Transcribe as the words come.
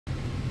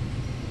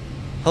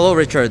Hello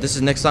Richard, this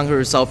is Nick Sung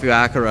who sells your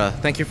Acura.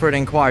 Thank you for the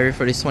inquiry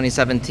for this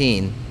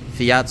 2017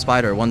 Fiat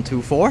Spyder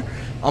 124. I'm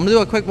going to do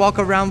a quick walk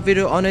around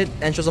video on it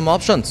and show some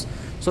options.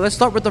 So let's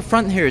start with the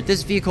front here.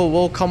 This vehicle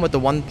will come with the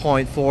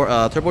 1.4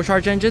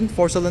 turbocharged engine,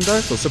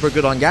 4-cylinder, so super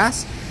good on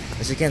gas.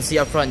 As you can see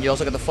up front, you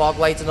also got the fog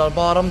lights on the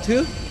bottom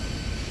too.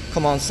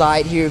 Come on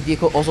side here,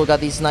 vehicle also got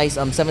these nice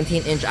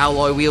 17-inch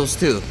alloy wheels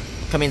too.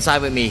 Come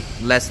inside with me,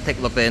 let's take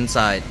a look at the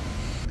inside.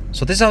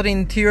 So this is how the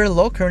interior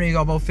look. Currently you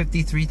got about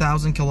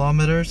 53,000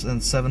 kilometers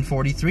and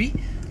 743.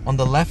 On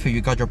the left here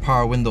you got your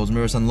power windows,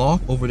 mirrors and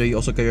lock. Over there you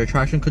also got your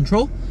traction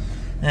control.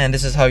 And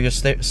this is how your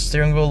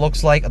steering wheel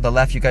looks like. On the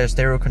left you got your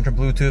stereo control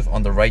Bluetooth.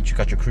 On the right you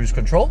got your cruise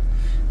control.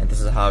 And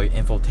this is how your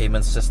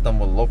infotainment system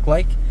will look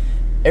like.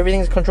 Everything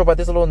is controlled by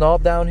this little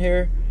knob down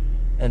here.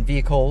 And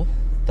vehicle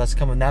does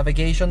come with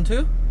navigation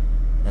too.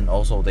 And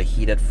also the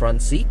heated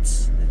front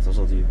seats. It's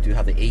also, you do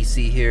have the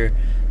AC here.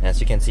 And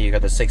as you can see you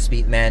got the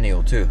 6-speed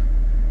manual too.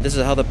 This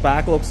is how the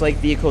back looks like.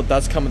 Vehicle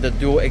does come with the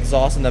dual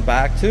exhaust in the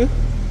back too.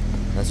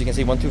 As you can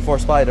see, 124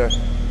 Spyder.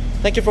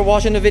 Thank you for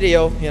watching the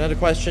video. If you have another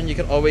question, you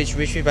can always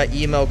reach me by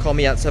email. Call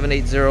me at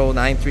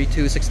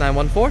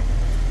 780-932-6914.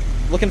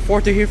 Looking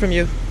forward to hear from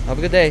you. Have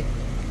a good day.